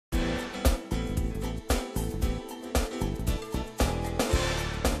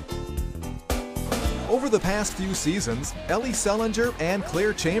Over the past few seasons, Elli Sellinger and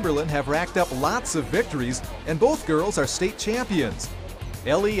Clare Chamberlain have racked up lots of victories, and both girls are state champions.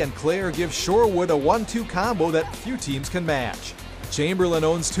 Elli and Clare give Shorewood a 1-2 combo that few teams can match. Chamberlain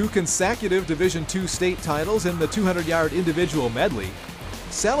owns 2 consecutive Division II state titles in the 200-yard individual medley.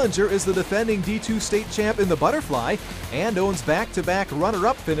 Sellinger is the defending D2 state champ in the butterfly and owns back-to-back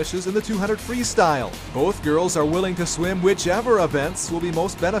runner-up finishes in the 200 freestyle. Both girls are willing to swim whichever events will be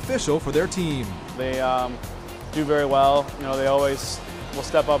most beneficial for their team. They do very well. They always will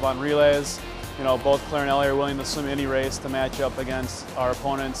step up on relays. Both Clare and Elli are willing to swim any race to match up against our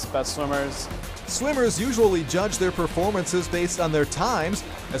opponent's best swimmers. Swimmers usually judge their performances based on their times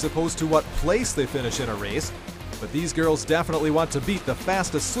as opposed to what place they finish in a race. But these girls definitely want to beat the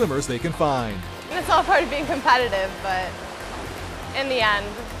fastest swimmers they can find. It's all part of being competitive, but in the end,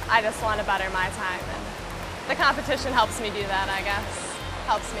 I just want to better my time. And the competition helps me do that, I guess.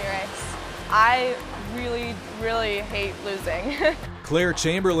 Helps me race. I really, really hate losing. Clare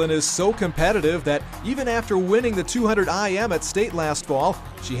Chamberlain is so competitive that even after winning the 200 IM at state last fall,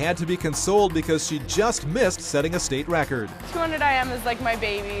 she had to be consoled because she just missed setting a state record. 200 IM is like my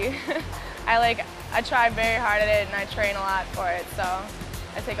baby. I try very hard at it and I train a lot for it, so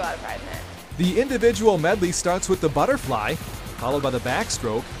I take a lot of pride in it. The individual medley starts with the butterfly, followed by the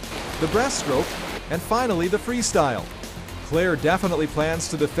backstroke, the breaststroke, and finally the freestyle. Clare definitely plans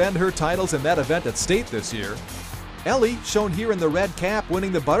to defend her titles in that event at state this year. Elli, shown here in the red cap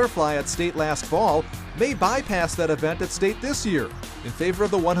winning the butterfly at state last fall, may bypass that event at state this year in favor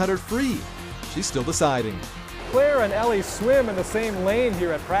of the 100 free. She's still deciding. Clare and Elli swim in the same lane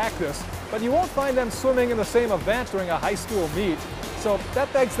here at practice, but you won't find them swimming in the same event during a high school meet. So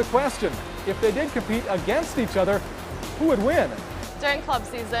that begs the question, if they did compete against each other, who would win? During club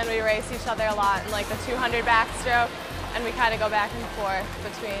season, we race each other a lot in like the 200 backstroke, and we kind of go back and forth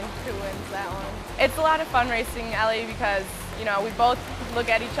between who wins that one. It's a lot of fun racing Elli because, we both look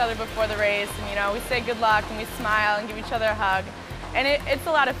at each other before the race and, we say good luck and we smile and give each other a hug. And it's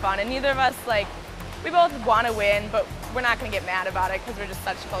a lot of fun, and neither of us, we both want to win, but we're not going to get mad about it because we're just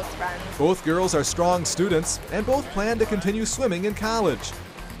such close friends. Both girls are strong students and both plan to continue swimming in college.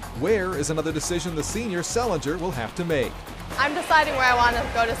 Where is another decision the senior Sellinger will have to make. I'm deciding where I want to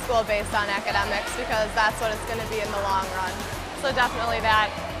go to school based on academics because that's what it's going to be in the long run. So definitely that.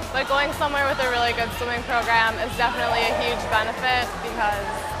 But going somewhere with a really good swimming program is definitely a huge benefit because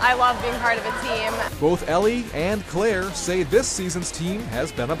I love being part of a team. Both Elli and Clare say this season's team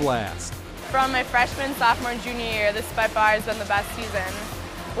has been a blast. From my freshman, sophomore, and junior year, this by far has been the best season.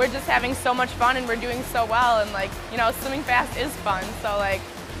 We're just having so much fun and we're doing so well, and swimming fast is fun, so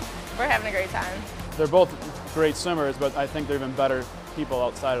we're having a great time. They're both great swimmers, but I think they're even better people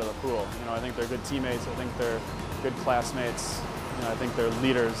outside of the pool. I think they're good teammates, I think they're good classmates, I think they're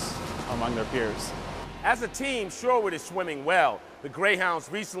leaders among their peers. As a team, Shorewood is swimming well. The Greyhounds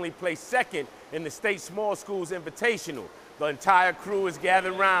recently placed second in the State Small Schools Invitational. The entire crew is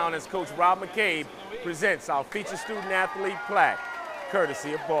gathered around as Coach Rob McCabe presents our featured student athlete plaque,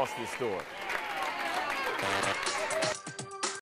 courtesy of Boston Store.